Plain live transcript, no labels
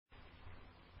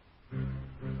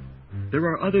There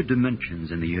are other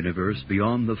dimensions in the universe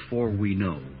beyond the four we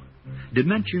know.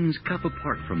 Dimensions kept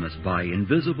apart from us by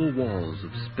invisible walls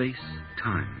of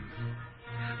space-time.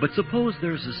 But suppose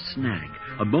there's a snag,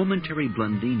 a momentary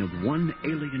blending of one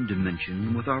alien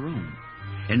dimension with our own.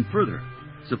 And further,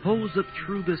 suppose that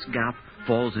through this gap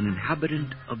falls an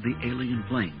inhabitant of the alien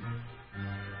plane.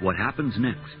 What happens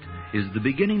next is the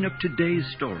beginning of today's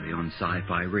story on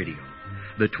Sci-Fi Radio,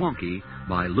 The Twonky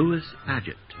by Louis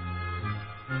Padgett.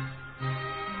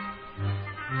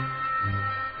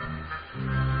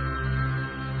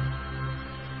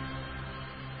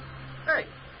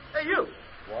 Hey, you.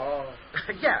 Wow.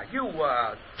 Yeah, you,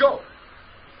 Joe.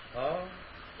 Huh?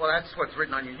 Well, that's what's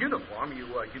written on your uniform. You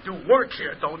do work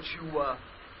here, don't you,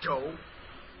 Joe?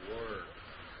 Work.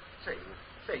 Say,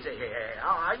 hey,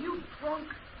 are you drunk?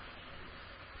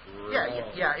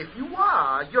 Wrong. Yeah, if you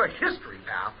are, you're a history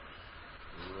pal.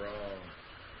 Wrong.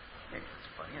 Hey, it's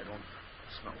funny, I don't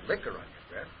smell liquor on your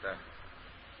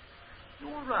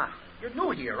breath. You're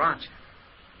new here, aren't you?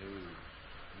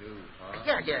 New,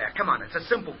 huh? Yeah, come on, it's a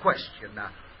simple question.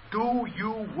 Do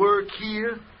you work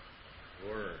here?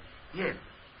 Work. Yeah.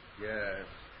 Yes,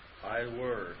 I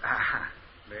work.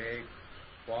 Make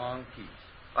Twonkies.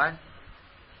 What?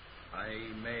 I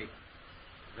make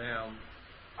them.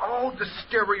 Oh, the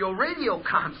stereo radio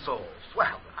consoles.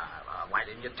 Well, why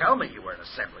didn't you tell me you were an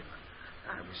assemblyman?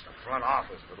 I wish the front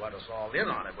office would let us all in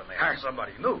on it when they hire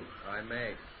somebody new. I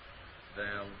make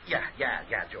them. Yeah,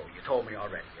 Joe, you told me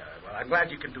already. Well, I'm glad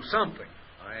you can do something.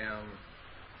 I am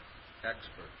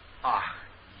expert.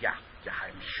 Yeah,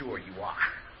 I'm sure you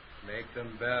are. Make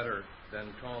them better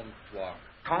than Twonk.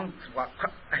 Tongwak.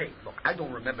 Hey, look, I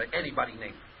don't remember anybody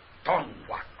named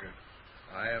Tongwak.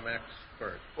 I am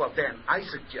expert. Well, then, I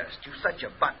suggest you set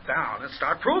your butt down and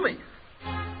start proving it.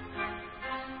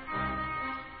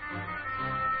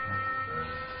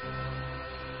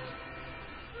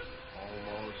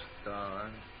 Almost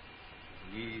done.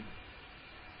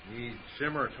 Need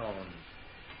shimmer tones.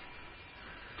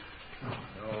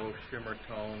 No shimmer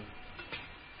tone.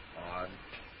 Odd.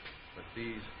 But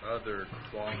these other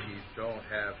Twonkies don't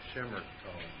have shimmer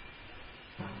tone.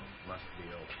 Must be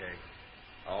okay.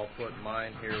 I'll put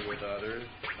mine here with others.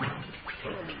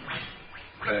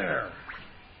 There.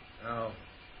 Now,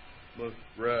 must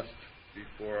rest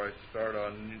before I start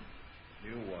on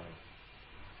new one.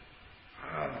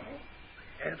 Oh,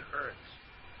 my head hurts.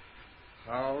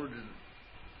 How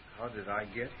did I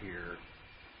get here?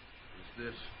 Is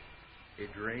this a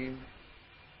dream?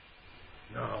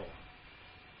 No.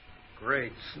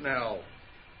 Great Snell.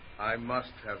 I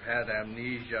must have had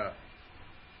amnesia.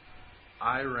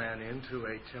 I ran into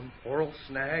a temporal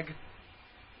snag.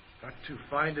 Got to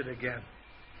find it again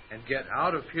and get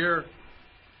out of here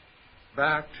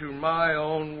back to my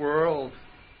own world.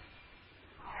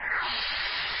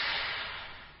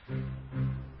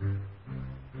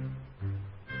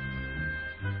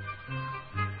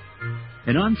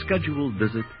 An unscheduled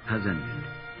visit has ended.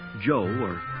 Joe,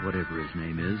 or whatever his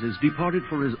name is departed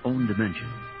for his own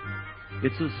dimension.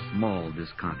 It's a small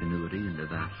discontinuity in the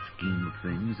vast scheme of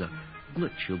things, a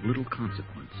glitch of little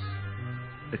consequence,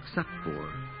 except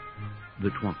for the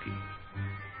Twonky.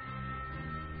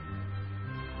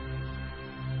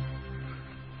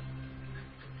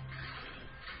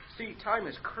 See, time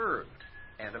is curved,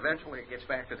 and eventually it gets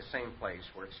back to the same place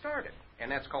where it started, and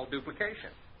that's called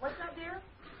duplication. What's that, dear?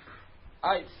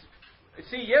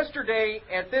 See, yesterday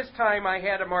at this time I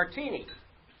had a martini,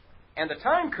 and the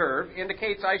time curve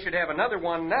indicates I should have another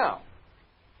one now.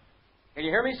 Can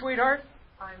you hear me, sweetheart?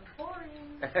 I'm pouring.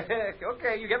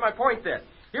 Okay, you get my point then.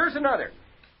 Here's another.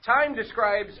 Time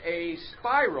describes a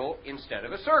spiral instead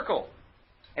of a circle.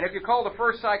 And if you call the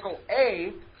first cycle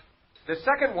A, the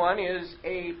second one is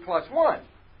A plus 1.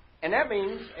 And that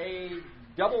means a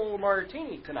double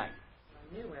martini tonight. I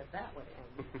knew where that would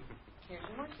end. Here's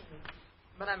your martini.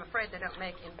 But I'm afraid they don't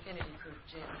make infinity-proof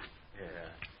gin. Yeah,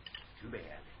 too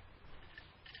bad.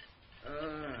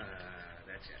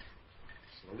 That's it.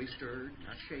 Slowly stirred,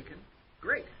 not shaken.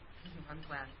 Great. I'm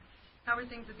glad. How are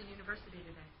things at the university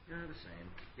today? The same.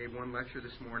 Gave one lecture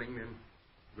this morning, then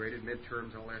graded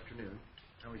midterms all afternoon.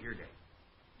 How was your day?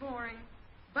 Boring.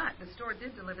 But the store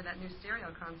did deliver that new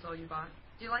stereo console you bought.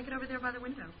 Do you like it over there by the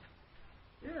window?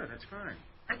 Yeah, that's fine.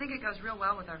 I think it goes real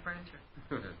well with our furniture.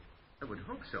 I would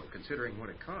hope so, considering what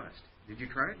it cost. Did you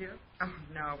try it yet? Oh,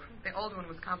 no. The old one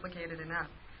was complicated enough.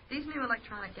 These new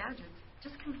electronic gadgets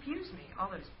just confuse me.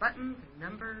 All those buttons and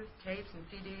numbers, tapes and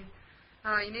CDs.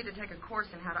 Oh, you need to take a course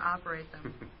in how to operate them.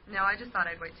 No, I just thought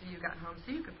I'd wait till you got home so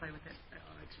you could play with it.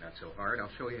 It's not so hard. I'll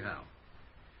show you how.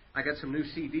 I got some new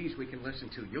CDs we can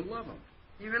listen to. You'll love them.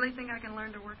 You really think I can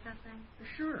learn to work that thing?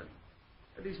 Sure.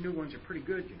 These new ones are pretty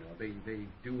good, you know. They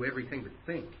do everything but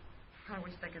think. I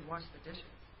wish they could wash the dishes.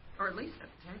 Or at least at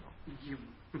the table.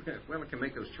 Well, it can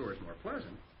make those chores more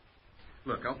pleasant.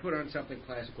 Look, I'll put on something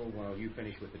classical while you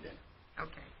finish with the dinner.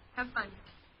 Okay. Have fun.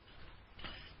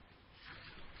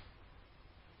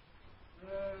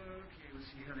 Okay, let's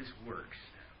see how this works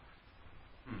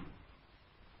now.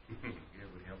 Yeah, it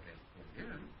would help to have it pulled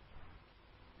in.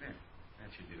 There, that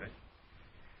should do it.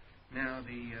 Now,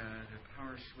 the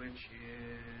power switch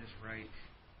is right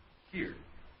here.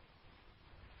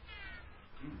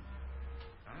 It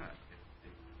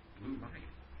blew light.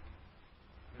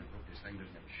 I hope this thing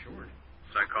doesn't have a short.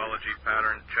 Psychology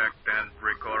pattern checked and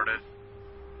recorded.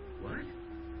 What?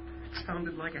 It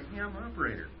sounded like a ham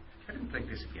operator. I didn't think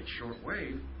this would get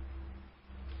shortwave.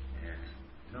 Yeah,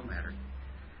 no matter.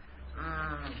 Where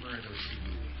are those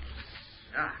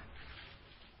CDs?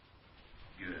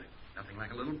 Good. Nothing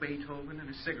like a little Beethoven and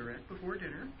a cigarette before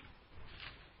dinner.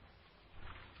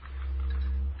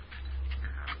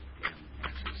 Damn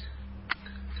Nazis.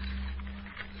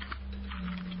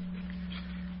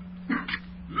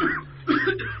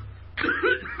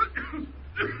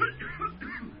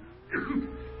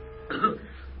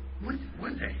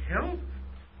 What the hell?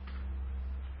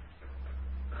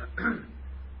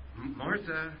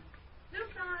 Martha? No,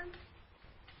 John.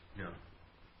 No.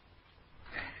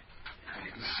 I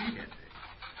didn't see it.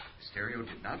 The stereo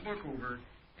did not look over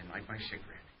and light my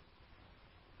cigarette.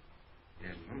 It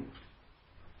hadn't moved.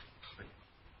 But,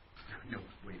 no,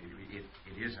 wait, it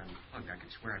is unplugged. I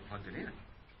could swear I plugged it in.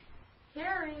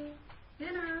 Harry,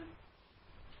 dinner.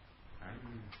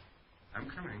 I'm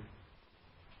coming.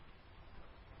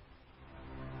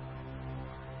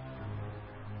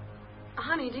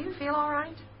 Honey, do you feel all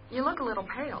right? You look a little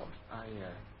pale.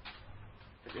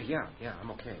 Yeah,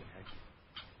 I'm okay.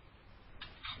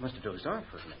 I must have dozed off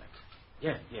for a minute.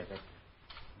 Yeah,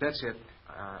 that's it.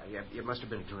 It must have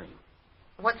been a dream.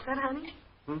 What's that, honey?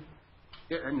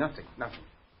 Nothing.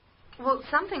 Well,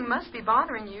 something must be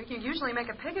bothering you. You usually make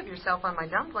a pig of yourself on my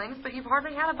dumplings, but you've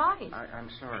hardly had a bite. I'm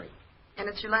sorry. And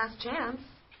it's your last chance.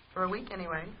 For a week,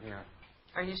 anyway. Yeah.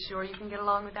 Are you sure you can get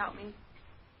along without me?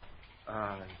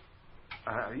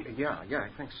 Yeah, I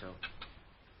think so.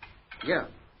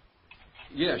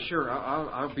 Yeah, sure.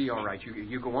 I'll be all right.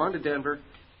 You go on to Denver.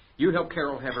 You help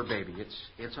Carol have her baby.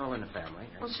 It's all in the family.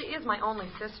 Well, she is my only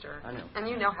sister. I know. And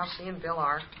you know how she and Bill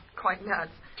are. Quite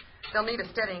nuts. They'll need a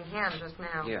steadying hand just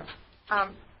now. Yeah.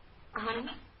 Honey?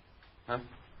 Huh?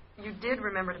 You did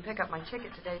remember to pick up my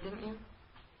ticket today, didn't you?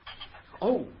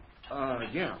 Oh,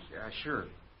 yeah, sure.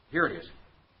 Here it is.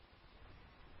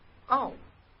 Oh,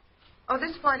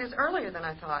 this flight is earlier than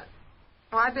I thought.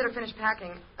 Well, I better finish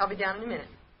packing. I'll be down in a minute.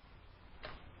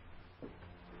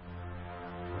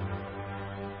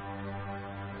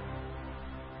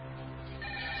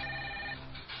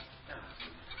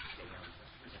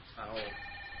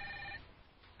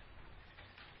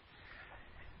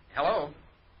 Hello?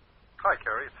 Hi,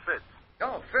 Carrie. It's Fitz.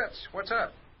 Oh, Fitz, what's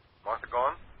up? Martha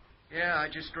gone? Yeah,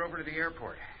 I just drove her to the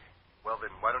airport. Well,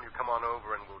 then, why don't you come on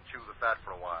over and we'll chew the fat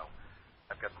for a while?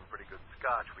 I've got some pretty good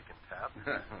scotch we can tap.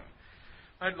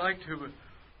 I'd like to, but...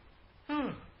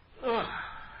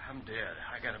 I'm dead.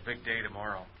 I got a big day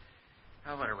tomorrow.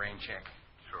 How about a rain check?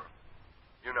 Sure.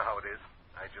 You know how it is.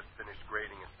 I just finished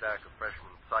grading a stack of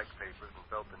freshman psych papers and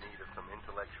felt the need of some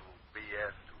intellectual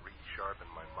BS to resharpen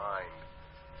my mind.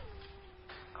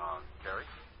 Carrie?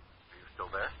 Are you still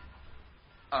there?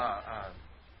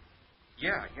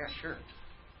 Yeah, sure.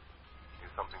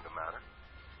 Is something the matter?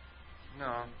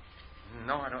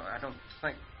 No, I don't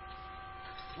think...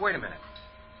 Wait a minute.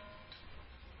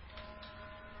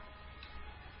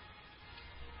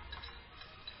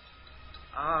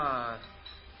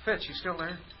 Fitz, you still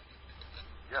there?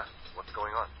 Yeah. What's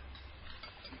going on?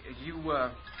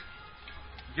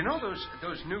 You know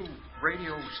those new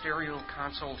radio stereo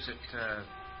consoles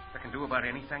that can do about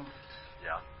anything?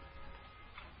 Yeah.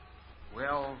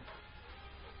 Well,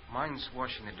 mine's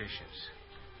washing the dishes.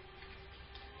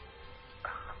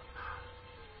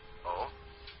 Oh?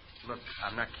 Look,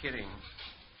 I'm not kidding.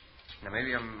 Now,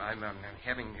 maybe I'm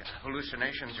having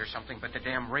hallucinations or something, but the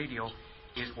damn radio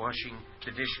is washing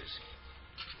the dishes.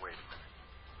 Wait a minute.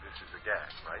 This is a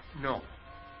gag, right? No.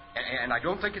 And I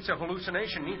don't think it's a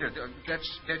hallucination either.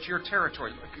 That's your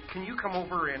territory. Can you come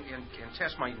over and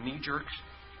test my knee jerks?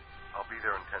 I'll be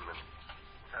there in 10 minutes.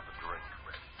 Have a drink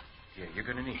ready. Yeah, you're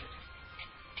going to need it.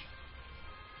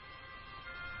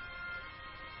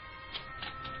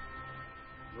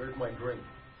 Where's my drink?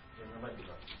 Let me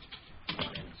go. Come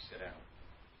on in and sit down.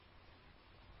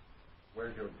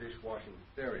 Where's your dishwashing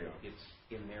stereo? It's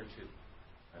in there, too.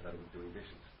 I thought it was doing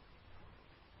dishes.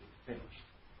 It's finished.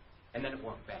 and then it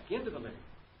walked back into the living room.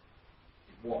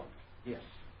 It walked, yes.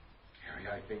 Gary,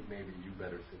 I think maybe you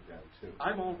better sit down, too.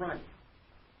 I'm all right.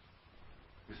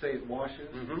 You say it washes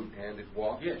and it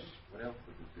walks? Yes. What else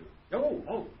does it do?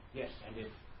 Oh, yes, and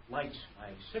it lights my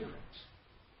cigarettes.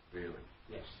 Really?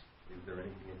 Yes. Is there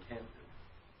anything it can't do?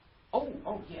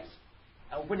 Oh, yes.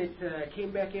 When it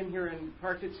came back in here and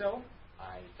parked itself,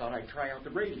 I thought I'd try out the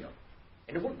radio.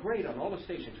 And it worked great on all the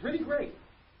stations, really great.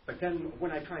 But then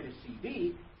when I tried a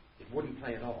CD, it wouldn't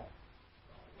play at all.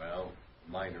 Oh, well,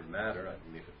 a minor matter. I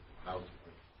mean, if it's a housework.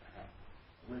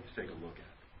 Let's take a look at it.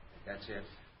 That's it.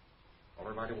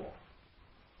 Over by the wall.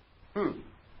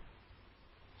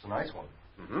 It's a nice one.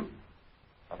 Mm-hmm.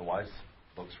 Otherwise,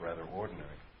 looks rather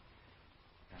ordinary.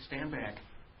 Now stand back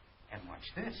and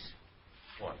watch this.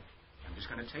 What? I'm just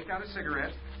going to take out a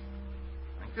cigarette,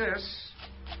 like this,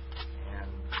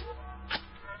 and...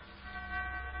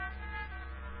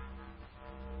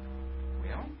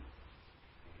 Well, what do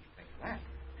you think of that?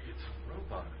 It's a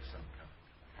robot of some kind.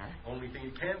 Huh? Only thing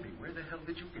it can be. Where the hell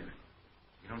did you get it?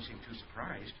 You don't seem too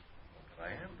surprised. Well, but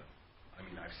I am, though. I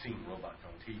mean, I've seen robots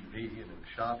on TV and in the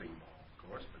shopping mall, of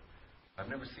course, but I've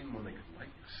never seen one that could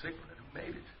light your cigarette. Who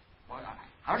made it? Well,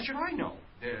 how should I know?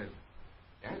 The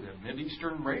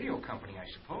Mid-Eastern Radio Company, I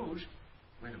suppose.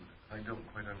 Wait a minute. I don't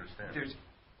quite understand. There's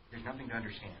nothing to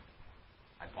understand.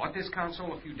 I bought this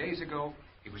console a few days ago.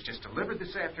 It was just delivered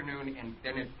this afternoon, and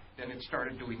then it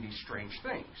started doing these strange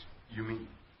things. You mean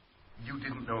you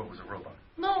didn't know it was a robot?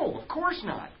 No, of course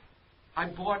not. I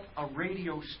bought a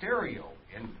radio stereo,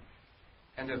 and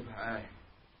the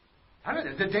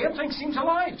damn thing seems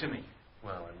alive to me.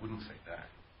 Well, I wouldn't say that.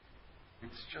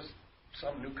 It's just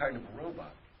some new kind of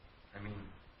robot. I mean,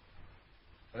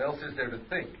 what else is there to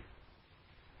think?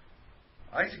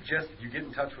 I suggest that you get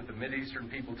in touch with the Mid-Eastern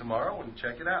people tomorrow and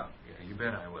check it out. Yeah, you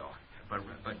bet I will. But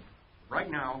right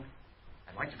now,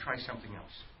 I'd like to try something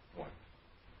else. What?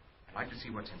 I'd like to see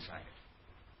what's inside it.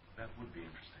 That would be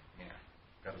interesting. Yeah.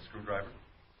 Got a screwdriver?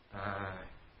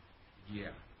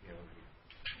 Yeah.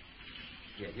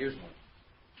 Yeah, here's one.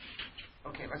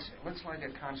 Okay, let's slide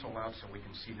that console out so we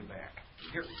can see the back.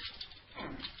 Here.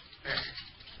 There.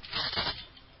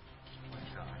 My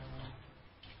God.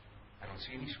 I don't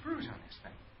see any screws on this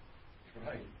thing.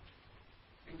 Right.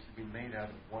 Seems to be made out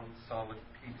of one solid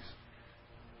piece.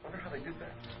 Wonder how they did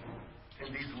that.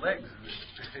 And these legs,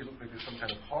 they look like there's some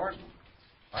kind of hard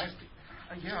plastic.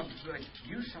 Yeah, but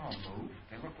you saw them move.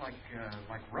 They look like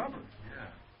rubber.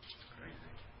 Yeah. It's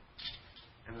crazy.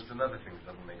 And there's another thing that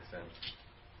doesn't make sense.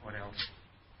 What else?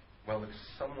 Well, if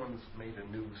someone's made a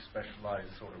new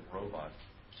specialized sort of robot,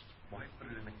 why put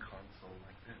it in a console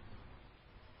like this?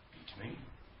 Beats me.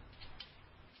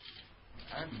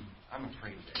 I'm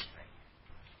afraid of that thing.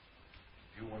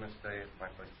 Do you want to stay at my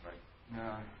place tonight?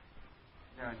 No.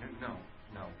 I guess not.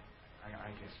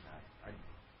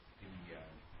 The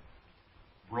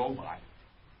robot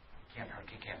can't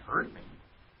hurt me.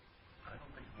 I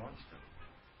don't think it wants to.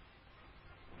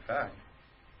 In fact,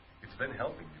 it's been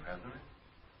helping you, hasn't it?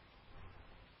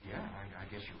 Yeah, I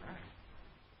guess you're right.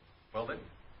 Well then,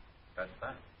 that's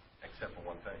that. Except for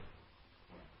one thing.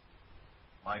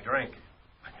 My drink.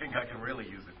 I think I can really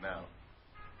use it now.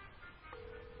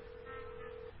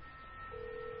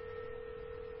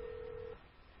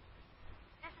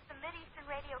 This is the Mid-Eastern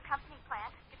Radio Company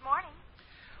plant. Good morning.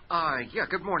 Yeah,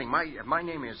 good morning. My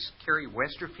name is Kerry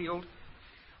Westerfield.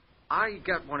 I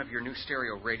got one of your new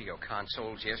stereo radio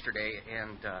consoles yesterday,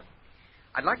 and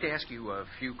I'd like to ask you a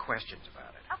few questions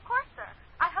about it. Of course, sir.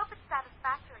 I hope it's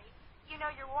satisfactory. You know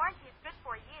your warranty is good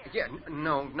for a year. Yeah,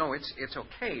 no, it's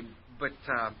okay, but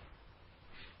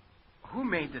who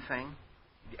made the thing?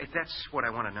 That's what I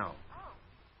want to know. Oh.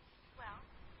 Well,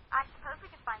 I suppose we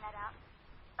can find that out.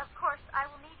 Of course, I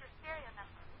will need your serial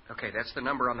number. Okay, that's the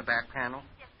number on the back panel?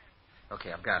 Yes, sir.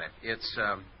 Okay, I've got it. It's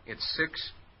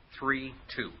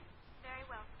 632. Very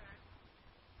well, sir.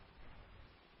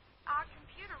 Our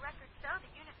computer records show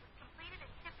the unit was completed and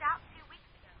shipped out 2 weeks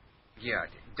ago. Yeah,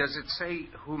 does it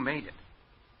say who made it?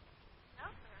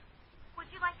 No, sir. Would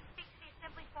you like to speak to the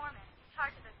assembly foreman in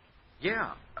charge of those things?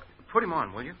 Yeah. Put him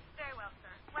on, will you? Very well, sir.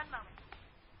 One moment.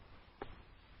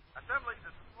 Assembly,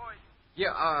 this is Floyd.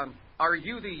 Yeah, are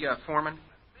you the foreman?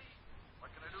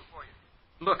 What can I do for you?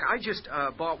 Look, I just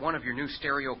bought one of your new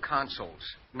stereo consoles,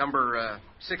 number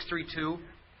 632.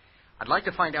 I'd like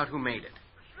to find out who made it.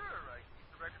 For sure. I keep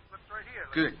the record slips right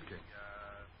here. Good.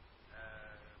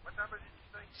 What number did you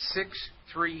say?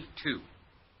 632.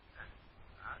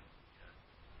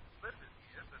 Slip is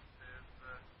here, but there's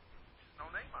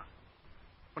no name on it.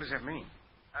 What does that mean?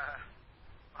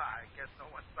 I guess no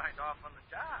one signed off on the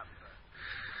job. I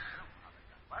don't know how they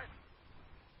got by me.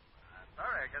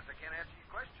 Sorry, I guess I can't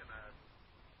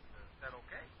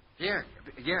Yeah.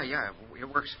 It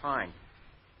works fine.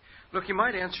 Look, you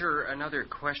might answer another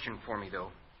question for me,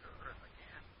 though. Sure, if I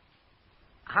can.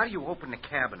 How do you open the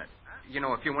cabinet? You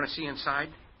know, if you want to see inside?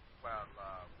 Well, we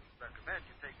recommend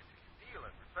you take it to your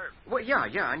dealer for service. Well,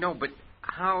 yeah, I know, but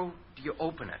how do you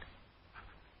open it?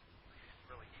 It's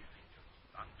really easy. Just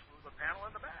unscrew the panel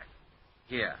in the back.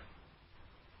 Yeah.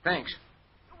 Thanks.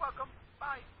 You're welcome.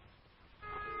 Bye.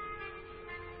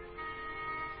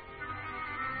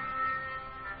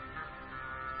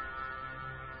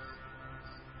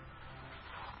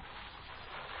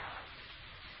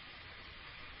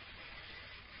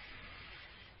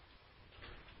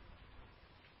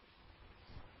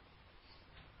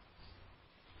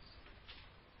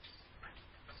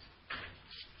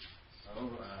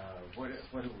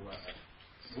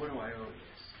 What do I owe you?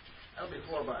 That'll be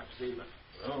 $4 even.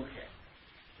 Okay.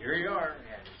 Here you are,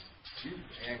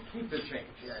 and keep the change.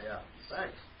 Yeah.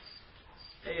 Thanks.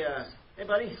 Hey,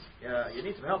 buddy. You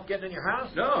need some help getting in your house?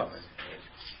 No.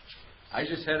 I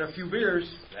just had a few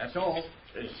beers. That's all.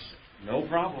 It's no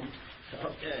problem.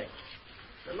 Okay.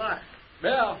 Good luck.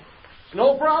 Yeah.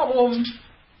 No problem.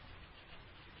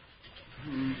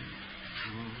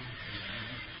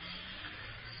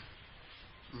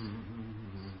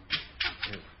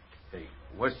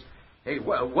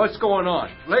 What's going on?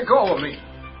 Let go of me.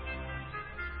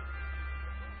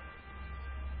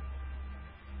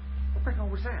 What the hell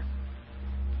was that?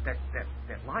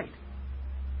 That light.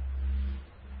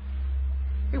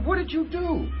 Hey, what did you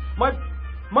do?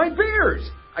 My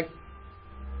beers. I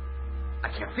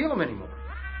can't feel them anymore.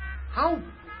 How?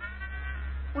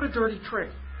 What a dirty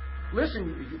trick.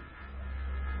 Listen,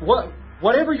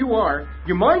 whatever you are,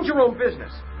 you mind your own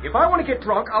business. If I want to get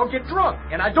drunk, I'll get drunk.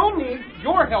 And I don't need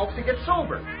your help to get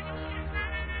sober.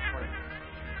 What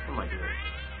am I doing?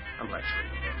 I'm lecturing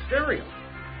on stereo.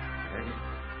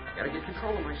 I gotta get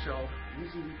control of myself.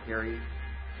 Easy, Gary.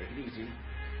 Take it easy.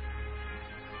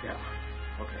 Yeah,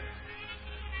 okay.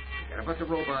 Forget about the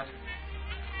robot.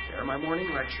 There, my morning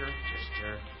lecture. Just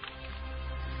read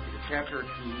a chapter or two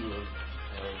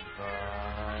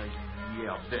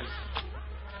of this.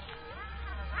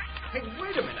 Hey,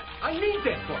 wait a minute. I need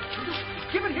that book.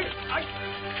 Give it here.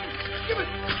 Give it.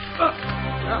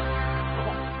 Now, come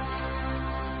on.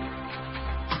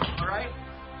 All right?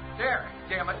 There,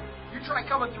 damn it. You try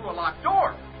coming through a locked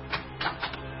door.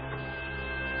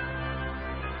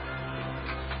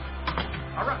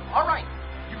 All right.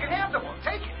 You can have the book.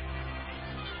 Take it.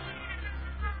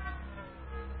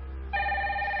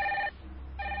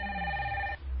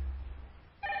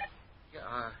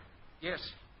 Yes.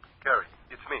 Gary,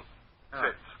 it's me.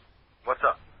 Fitz. What's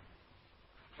up?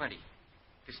 Plenty.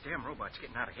 This damn robot's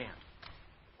getting out of hand.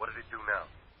 What did it do now?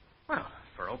 Well,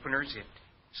 for openers, it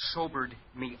sobered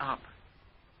me up.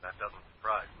 That doesn't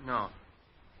surprise me.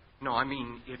 No, I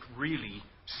mean, it really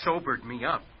sobered me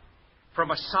up.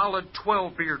 From a solid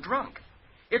 12-beer drunk.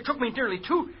 It took me nearly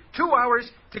two hours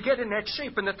to get in that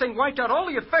shape, and the thing wiped out all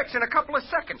the effects in a couple of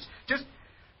seconds.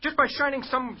 Just by shining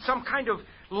some kind of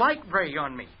light ray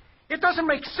on me. It doesn't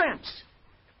make sense.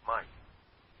 It might.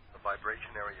 The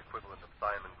vibrationary equivalent of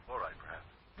thiamine chloride, perhaps.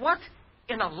 What?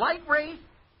 In a light ray?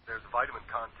 There's vitamin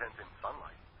content in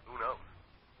sunlight. Who knows?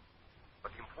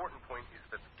 But the important point is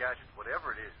that the gadget,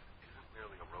 whatever it is, isn't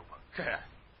merely a robot.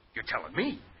 You're telling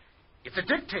me. It's a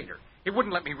dictator. It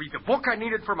wouldn't let me read the book I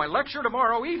needed for my lecture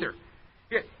tomorrow either.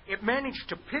 It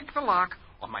managed to pick the lock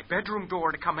on my bedroom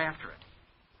door to come after it.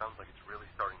 Sounds like it's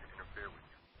really starting to interfere with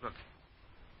you.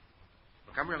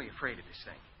 Look, I'm really afraid of this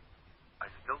thing. I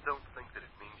still don't think that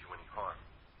it means you any harm.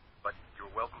 But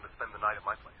you're welcome to spend the night at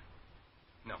my place.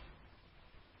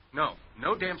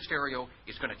 No damn stereo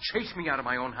is going to chase me out of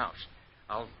my own house.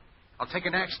 I'll take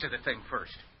an axe to the thing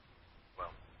first.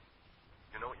 Well,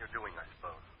 you know what you're doing, I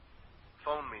suppose.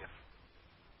 Phone me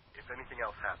if anything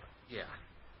else happens. Yeah,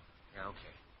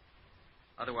 okay.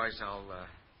 Otherwise, I'll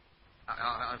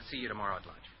see you tomorrow at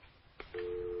lunch.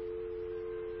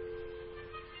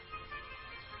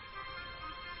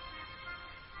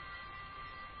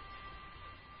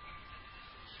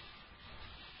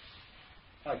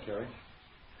 Hi, Kerry.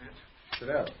 Sit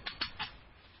down.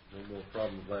 No more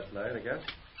problems last night, I guess?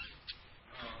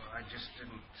 Oh, I just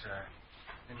didn't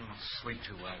sleep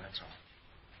too well, that's all.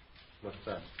 What's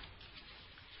that?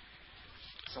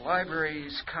 It's the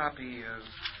library's copy of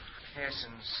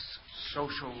Casson's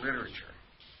social literature.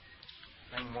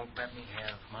 Thing won't let me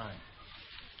have mine.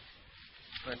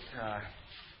 But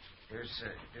there's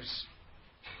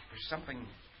something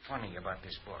funny about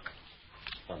this book.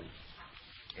 Funny?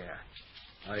 Yeah.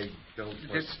 I don't...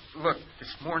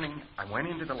 This morning I went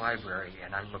into the library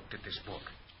and I looked at this book.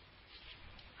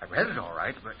 I read it all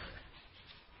right, but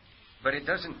But it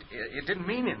doesn't. It didn't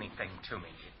mean anything to me.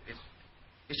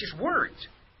 It's just words.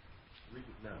 Read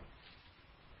it now.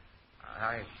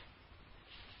 I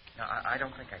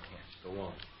don't think I can. Go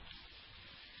on.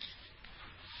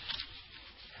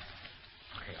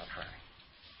 Okay, I'll try.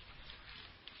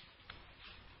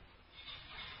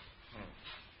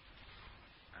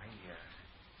 I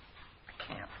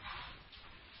can't.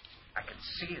 I can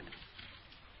see it.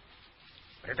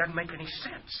 But it doesn't make any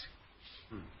sense.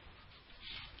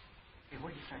 Hey,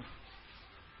 what do you think?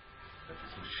 That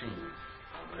this machine, or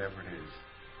whatever it is,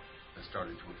 has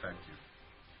started to affect you.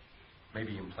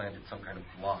 Maybe implanted some kind of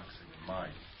blocks in your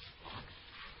mind. Blocks?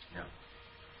 Yeah.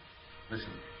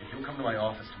 Listen, if you'll come to my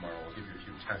office tomorrow, I'll give you a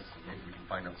few tests and maybe we can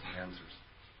find out some answers.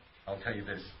 I'll tell you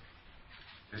this.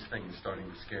 This thing is starting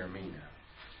to scare me now.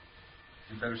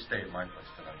 You better stay at my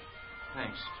place tonight.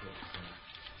 Thanks, kid.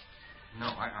 No,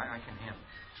 I can handle it.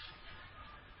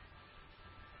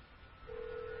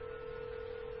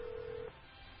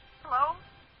 Hello?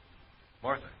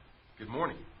 Martha, good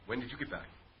morning. When did you get back?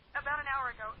 About an hour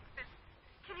ago.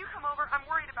 Can you come over? I'm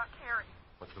worried about Carrie.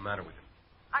 What's the matter with him?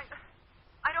 I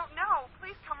don't know.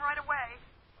 Please come right away.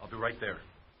 I'll be right there.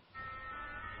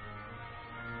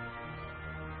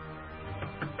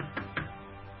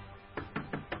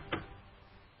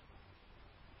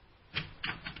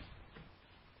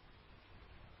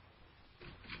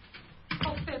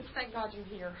 Oh, Fitz, thank God you're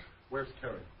here. Where's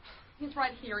Carrie? He's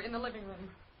right here in the living room.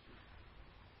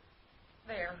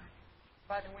 There,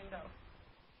 by the window.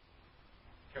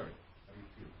 Carrie, how do you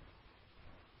feel?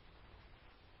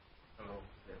 Hello,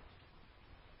 Fitz.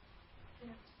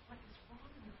 Fitz, what is wrong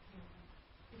with him?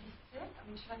 Is he sick? I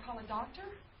mean, should I call a doctor?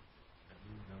 Have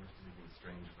you noticed anything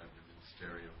strange about your little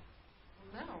stereo?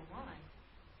 Well, no, why?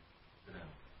 Sit down.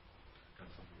 I've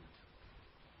got something to tell you.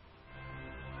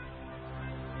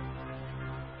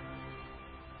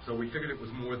 So we figured it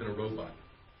was more than a robot.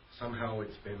 Somehow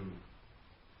it's been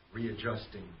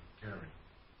readjusting Carrie.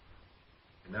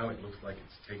 And now it looks like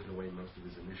it's taken away most of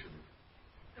his initiative.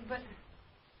 But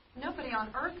nobody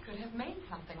on Earth could have made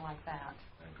something like that.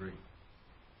 I agree.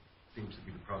 Seems to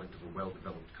be the product of a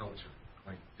well-developed culture,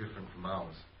 quite different from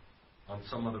ours. On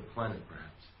some other planet,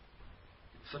 perhaps.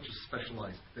 It's such a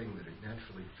specialized thing that it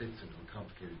naturally fits into a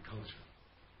complicated culture.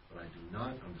 But I do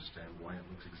not understand why it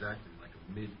looks exactly like a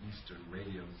Mid-Eastern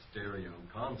radio stereo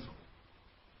console.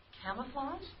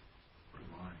 Camouflage? But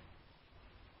why?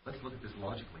 Let's look at this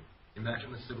logically.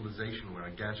 Imagine a civilization where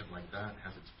a gadget like that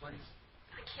has its place.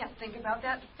 I can't think about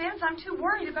that. Fitz, I'm too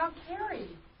worried about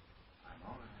Carrie. I'm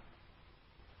all right.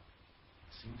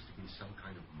 It seems to be some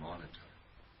kind of monitor.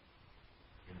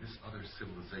 In this other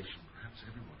civilization, perhaps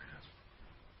everyone has one.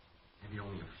 Maybe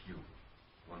only a few,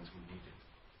 ones who need it.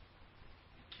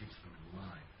 It keeps them in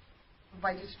line.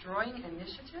 By destroying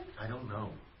initiative? I don't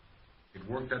know. It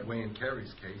worked that way in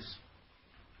Carrie's case.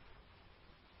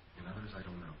 In others, I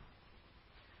don't know.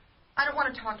 I don't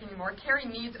want to talk anymore. Carrie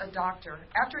needs a doctor.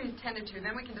 After he's tended to,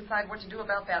 then we can decide what to do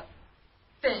about that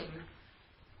thing.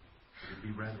 It'd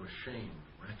be rather a shame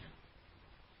to wreck it.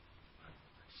 But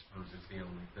I suppose it's the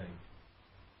only thing.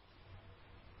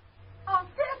 Oh,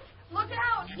 Fitz, look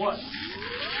out! What?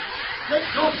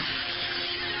 Let go!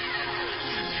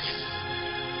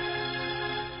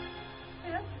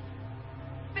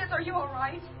 Fitz, are you all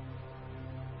right?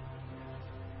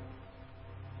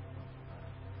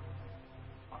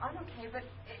 I'm okay, but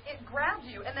it grabbed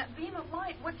you, and that beam of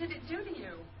light, what did it do to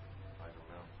you? I don't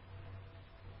know.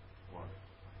 What?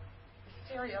 The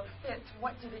stereo, Fitz,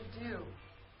 what did it do?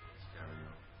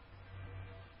 Stereo.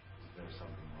 Is there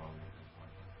something wrong with it,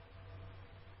 Martha?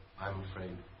 I'm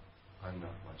afraid I'm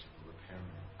not much of a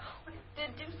repairman. Oh, it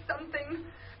did do something,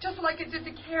 just like it did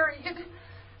to Carrie.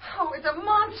 It's a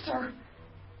monster.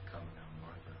 Come now,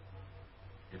 Martha.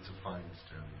 It's a fine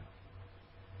stereo.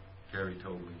 Carrie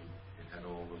told me it had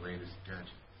all the latest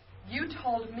gadgets. You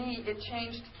told me it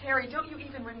changed Carrie. Don't you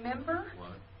even remember?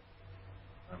 What?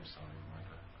 I'm sorry,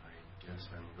 Martha. I guess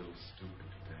I'm a little stupid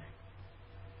today.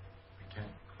 I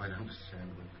can't quite understand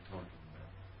what you're talking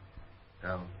about.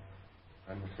 Now,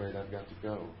 I'm afraid I've got to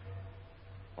go,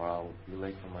 or I'll be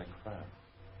late for my class.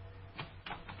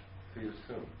 See you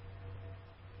soon.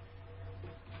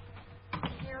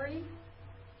 Carrie?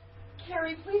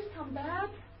 Carrie, please come back.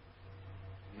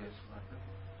 Yes, Martha.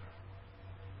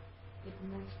 It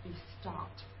must be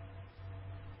stopped.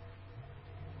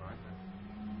 Martha,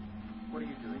 what are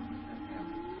you doing with that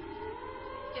camera?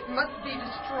 It must be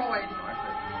destroyed.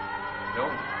 Martha, no.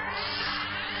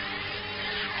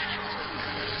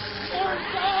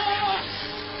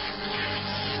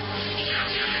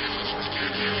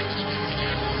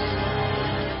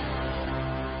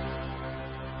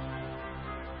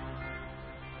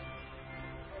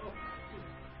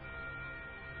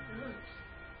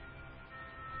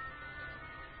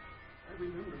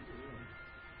 remember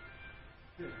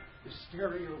the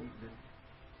stereo,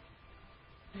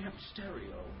 the damn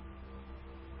stereo.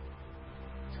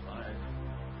 It's alive.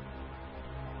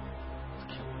 It's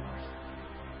killed Martha.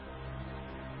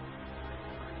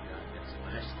 My God, that's the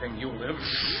last thing you'll ever see.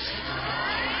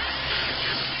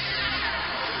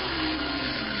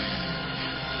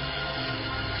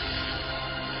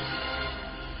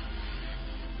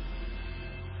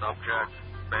 Subject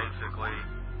basically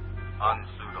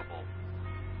unsuitable.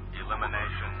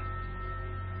 Elimination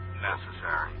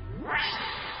necessary.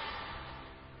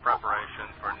 Preparation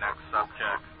for next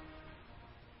subject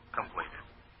completed.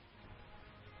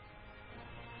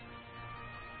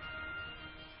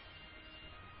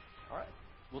 All right,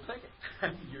 we'll take it.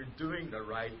 You're doing the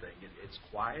right thing. It's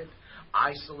quiet,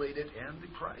 isolated, and the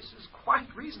price is quite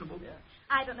reasonable. Yeah.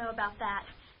 I don't know about that,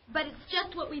 but it's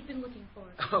just what we've been looking for.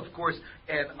 Of course,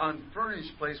 an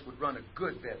unfurnished place would run a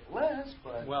good bit less,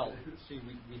 but... Well, see,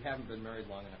 we haven't been married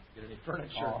long enough to get any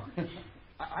furniture. Oh.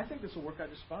 I think this will work out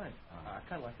just fine. I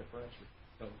kind of like the furniture.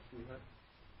 So, sweetheart?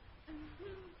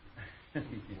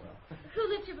 Who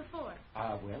lived here before?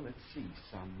 Well, let's see.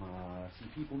 Some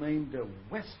people named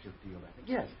Westerfield, I think.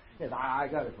 Yes, I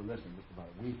got it for listening just about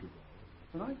a week ago.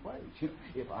 It's a nice place.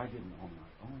 If I didn't own my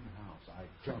own house, I'd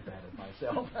jump at it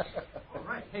myself. All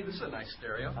right. Hey, this is a nice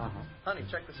stereo. Uh-huh. Honey,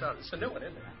 check this out. It's a new one,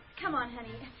 isn't it? Come on,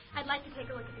 honey. I'd like to take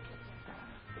a look at the kitchen.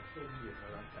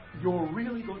 You're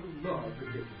really going to love the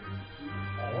kitchen.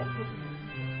 All for me.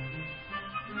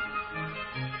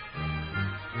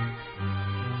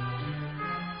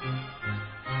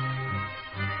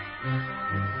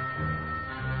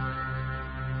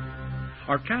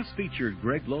 Our cast featured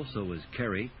Greg Loso as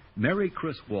Kerry, Mary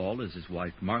Criswell as his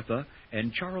wife Martha,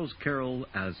 and Charles Carroll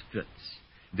as Fitz.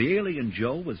 The alien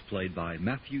Joe was played by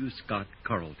Matthew Scott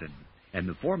Carlton, and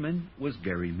the foreman was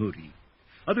Gary Moody.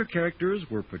 Other characters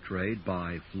were portrayed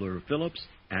by Fleur Phillips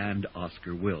and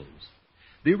Oscar Wills.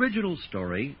 The original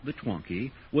story, The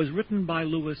Twonky, was written by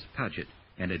Louis Padgett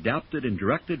and adapted and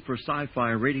directed for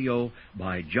Sci-Fi Radio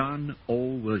by John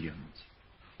O. Williams.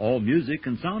 All music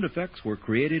and sound effects were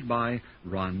created by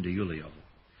Ron DiIulio.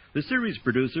 The series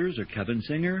producers are Kevin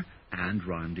Singer and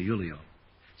Ron DiIulio.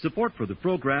 Support for the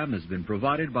program has been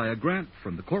provided by a grant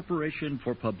from the Corporation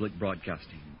for Public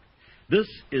Broadcasting. This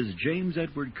is James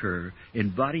Edward Kerr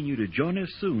inviting you to join us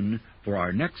soon for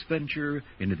our next venture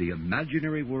into the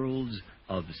imaginary worlds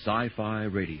of Sci-Fi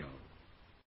Radio.